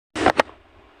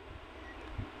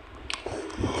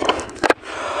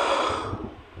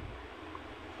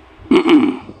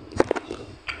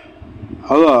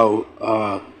Hello,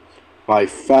 my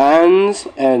fans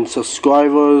and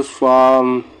subscribers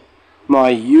from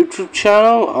my YouTube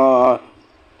channel.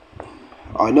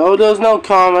 I know there's no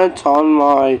comment on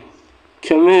my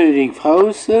community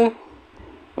post, and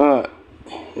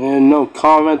no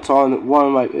comment on one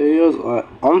of my videos.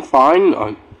 I'm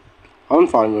fine. I'm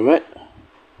fine with it.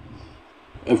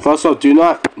 And first of all, do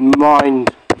not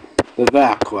mind the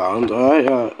background,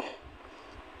 alright?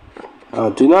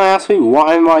 Do not ask me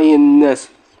why am I in this.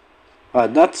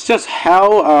 That's just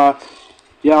hell.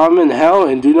 Yeah, I'm in hell,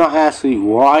 and do not ask me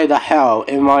why the hell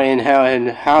am I in hell and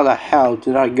how the hell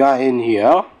did I get in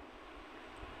here.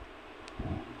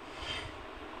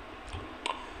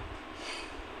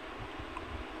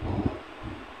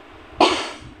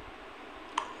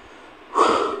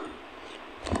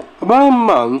 About a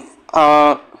month,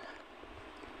 on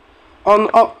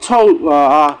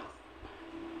October,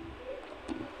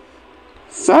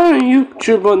 found a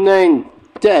YouTuber named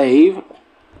Dave,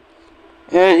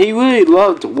 and he really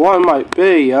loved one of my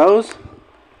videos,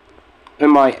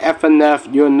 and my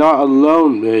FNF You're Not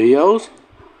Alone videos,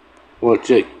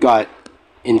 which it got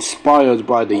inspired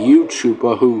by the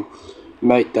YouTuber who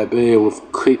made that video with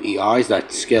creepy eyes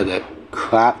that scared the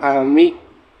crap out of me.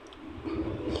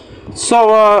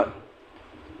 So,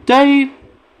 Dave,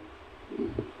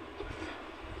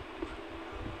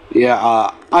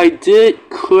 yeah, I did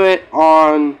quit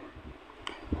on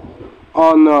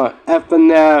the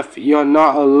FNF You're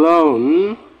Not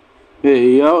Alone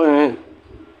video, and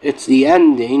it's the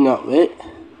ending of it,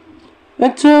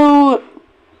 until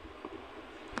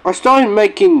I started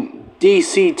making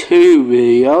dc2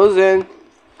 videos, and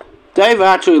Dave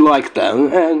actually liked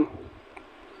them, and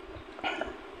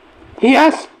he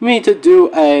asked me to do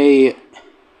a,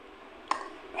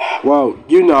 well,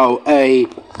 you know, a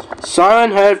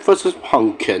Siren Head vs.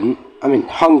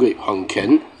 Hungry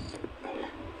Pumpkin.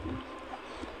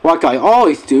 Like I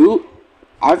always do,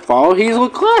 I follow his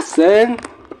request, and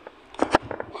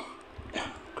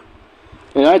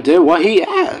I did what he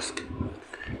asked.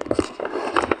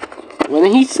 When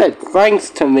he said thanks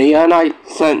to me, and I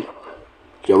said,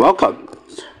 you're welcome.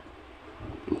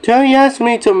 Until he asked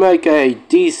me to make a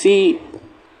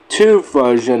dc2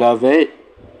 version of it.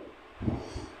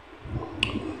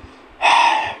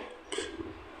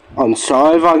 I'm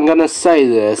sorry if I'm gonna say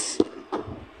this,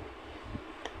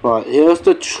 but here's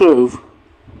the truth.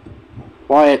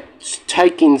 Why it's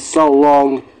taking so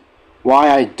long, why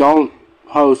I don't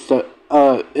post the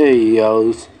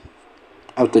videos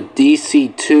of the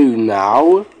dc2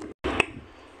 now.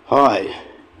 Alright,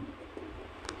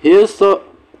 here's what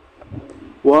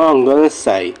I'm gonna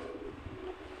say.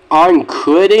 I'm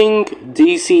quitting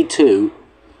dc2.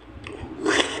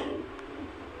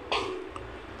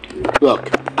 Look,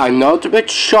 I know it's a bit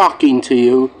shocking to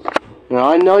you, and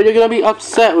I know you're gonna be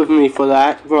upset with me for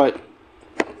that, but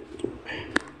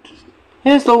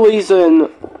here's the reason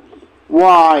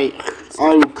why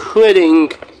I'm quitting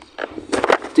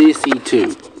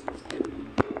dc2.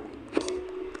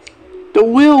 The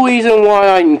real reason why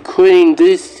I'm quitting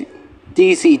this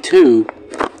dc2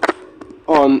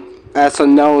 on also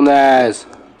known as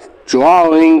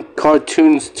Drawing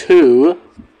Cartoons 2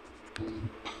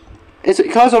 is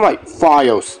because of my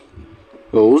files.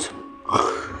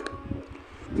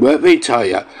 Let me tell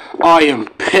you, I am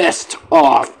pissed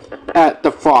off at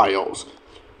the files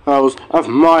of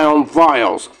my own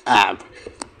files app.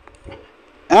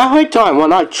 Every time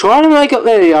when I try to make a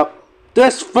video,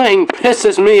 this thing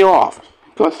pisses me off.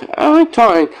 Because every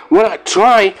time when I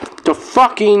try to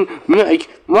fucking make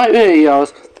my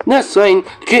videos, this thing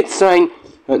keeps saying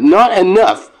not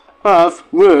enough of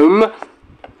room.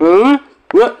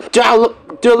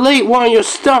 Delete one of your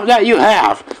stuff that you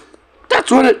have.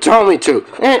 That's what it told me to.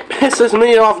 And it pisses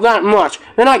me off that much.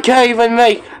 And I can't even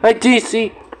make a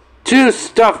dc2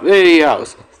 stuff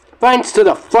videos. Thanks to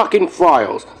the fucking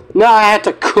files. Now I have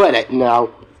to quit it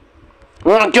now.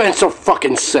 I'm getting so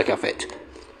fucking sick of it.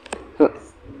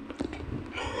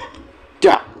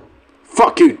 Yeah.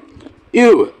 Fuck you.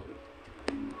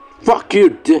 Fuck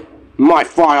you, my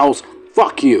files.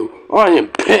 Fuck you. I am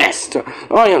pissed.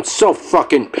 I am so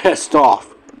fucking pissed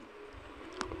off.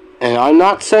 And I'm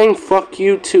not saying fuck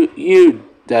you to you,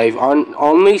 Dave. I'm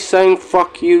only saying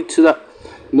fuck you to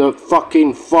the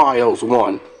fucking files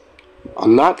one.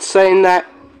 I'm not saying that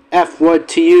F word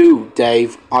to you,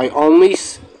 Dave. I only...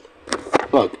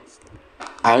 Look,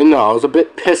 I know I was a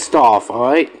bit pissed off,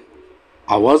 alright?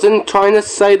 I wasn't trying to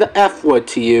say the F word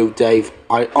to you, Dave.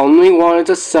 I only wanted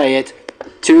to say it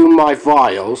to my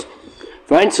files.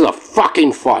 Thanks to the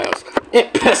fucking files.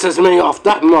 It pisses me off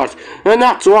that much, and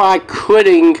that's why I'm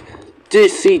quitting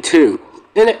dc2.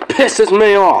 And it pisses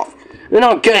me off. and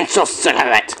I'm getting so sick of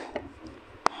it.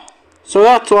 So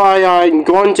that's why I'm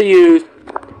going to use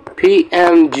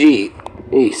PNG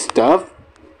stuff.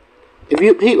 If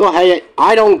you people hate it,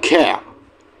 I don't care.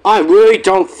 I really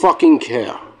don't fucking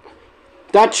care.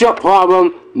 That's your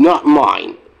problem, not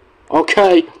mine.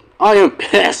 Okay? I am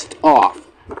pissed off.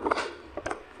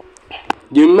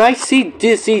 You might see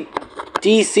dc2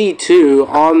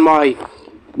 on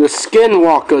the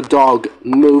Skinwalker dog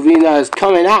movie that is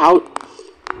coming out,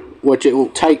 which it will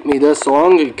take me this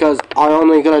long because I'm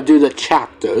only gonna do the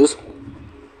chapters.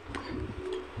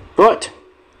 But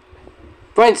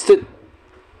thanks to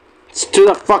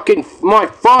the fucking my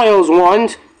files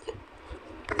ones,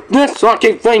 this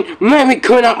fucking thing made me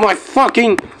clean up my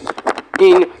fucking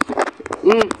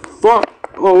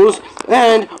files,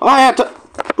 and I had to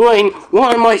bring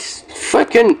one of my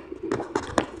fucking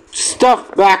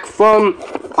stuff back from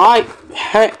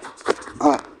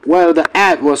well, the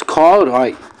ad was called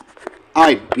I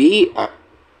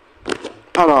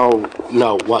don't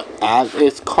know what ad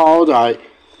it's called.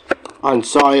 I'm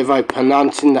sorry if I'm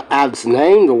pronouncing the ad's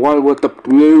name, the one with the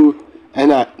blue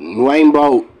and a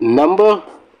rainbow number,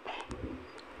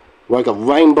 like a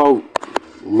rainbow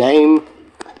name.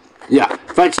 Yeah,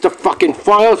 thanks to fucking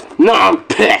files. Now I'm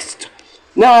pissed.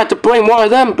 Now I have to bring one of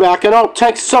them back, and it'll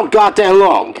take so goddamn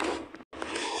long.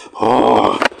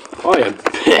 Oh, I am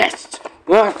pissed.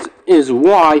 That is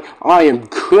why I am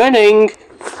quitting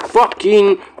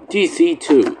fucking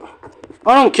dc2.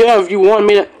 I don't care if you want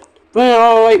me to bring it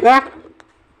all the way back.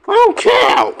 I don't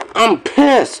care. I'm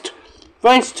pissed.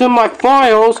 Thanks to my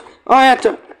files, I had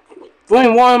to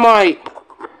bring one of my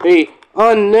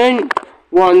unnamed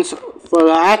ones for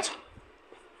that.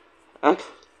 I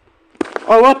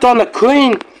looked on the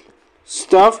clean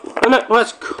stuff, and it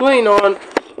was clean on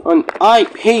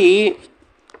IP.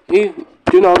 You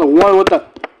know, the one with the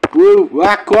blue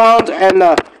background and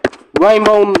the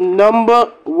rainbow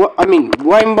number.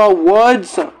 Rainbow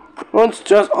words. One's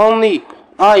just only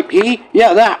IP.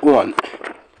 Yeah, that one.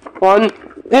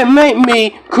 It made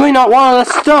me clean out one of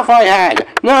the stuff I had.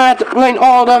 Now I have to bring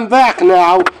all of them back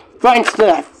now, thanks to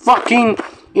that fucking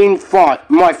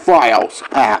my files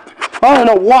app. I don't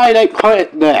know why they put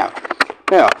it there.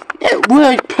 Yeah, it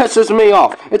really pisses me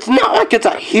off. It's not like it's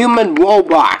a human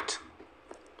robot.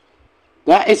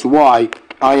 That is why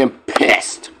I am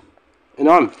pissed. And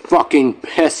I'm fucking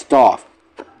pissed off.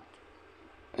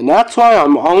 And that's why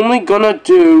I'm only gonna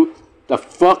do the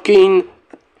fucking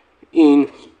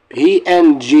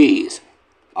PNGs.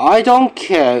 I don't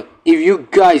care if you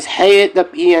guys hate the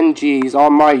PNGs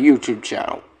on my YouTube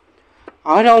channel.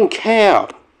 I don't care.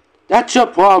 That's your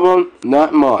problem,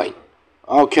 not mine.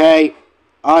 Okay?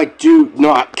 I do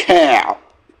not care.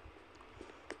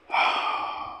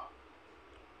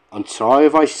 I'm sorry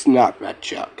if I snapped at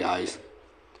you, guys.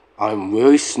 I'm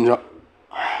really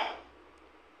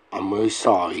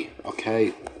sorry,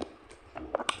 okay?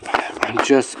 I'm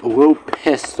just a little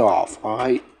pissed off,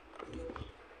 alright?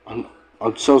 I'm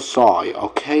so sorry,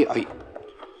 okay? I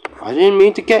didn't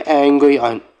mean to get angry.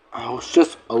 I was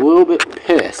just a little bit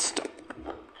pissed.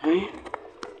 Okay?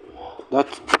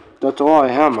 That's all I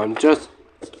am. I'm just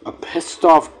a pissed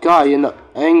off guy in the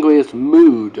angriest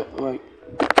mood.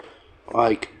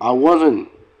 Like I wasn't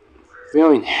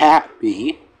feeling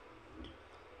happy.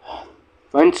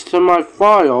 Thanks to my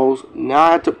files, now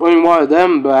I have to bring one of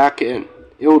them back, and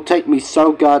it will take me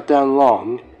so goddamn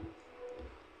long.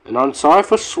 And I'm sorry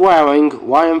for swearing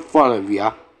right in front of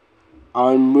you.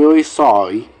 I'm really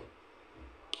sorry.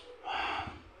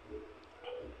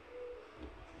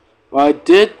 But I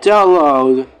did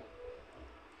download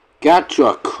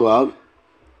Gacha Club.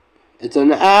 It's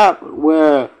an app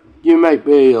where you make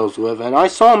videos with, and I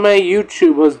saw many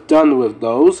YouTubers done with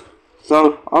those.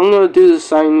 So I'm gonna do the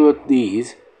same with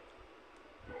these.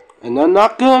 And they're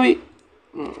not gonna be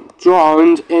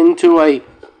drawn into a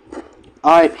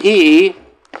IP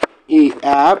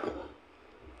app.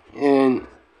 And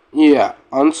yeah,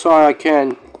 I'm sorry I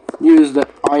can't use the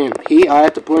IMP. I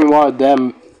have to bring one of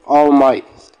them, all my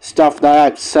stuff that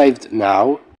I've saved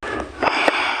now.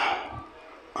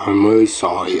 I'm really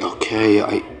sorry,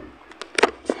 okay?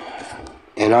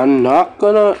 And I'm not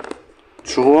gonna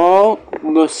draw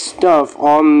the stuff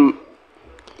on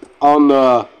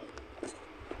the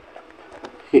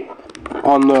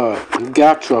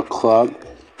Gacha Club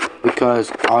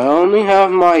because I only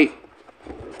have my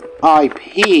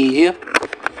IP,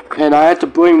 and I have to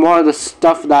bring one of the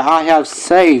stuff that I have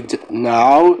saved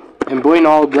now and bring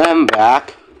all them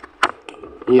back.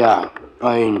 Yeah,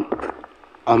 I'm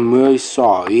really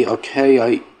sorry,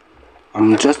 okay?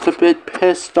 I'm just a bit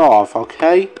pissed off,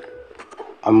 okay?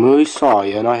 I'm really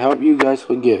sorry, and I hope you guys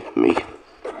forgive me.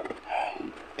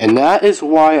 And that is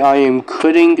why I am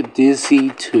quitting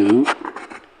dc2.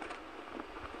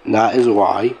 That is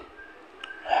why.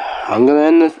 I'm gonna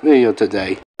end this video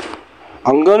today.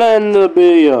 I'm gonna end the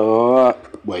video.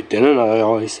 Wait, didn't I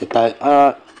always say that?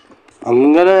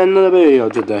 I'm gonna end the video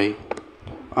today.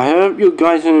 I hope you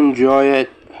guys enjoy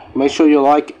it. Make sure you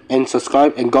like and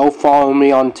subscribe and go follow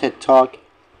me on TikTok.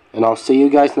 And I'll see you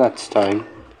guys next time.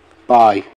 Bye.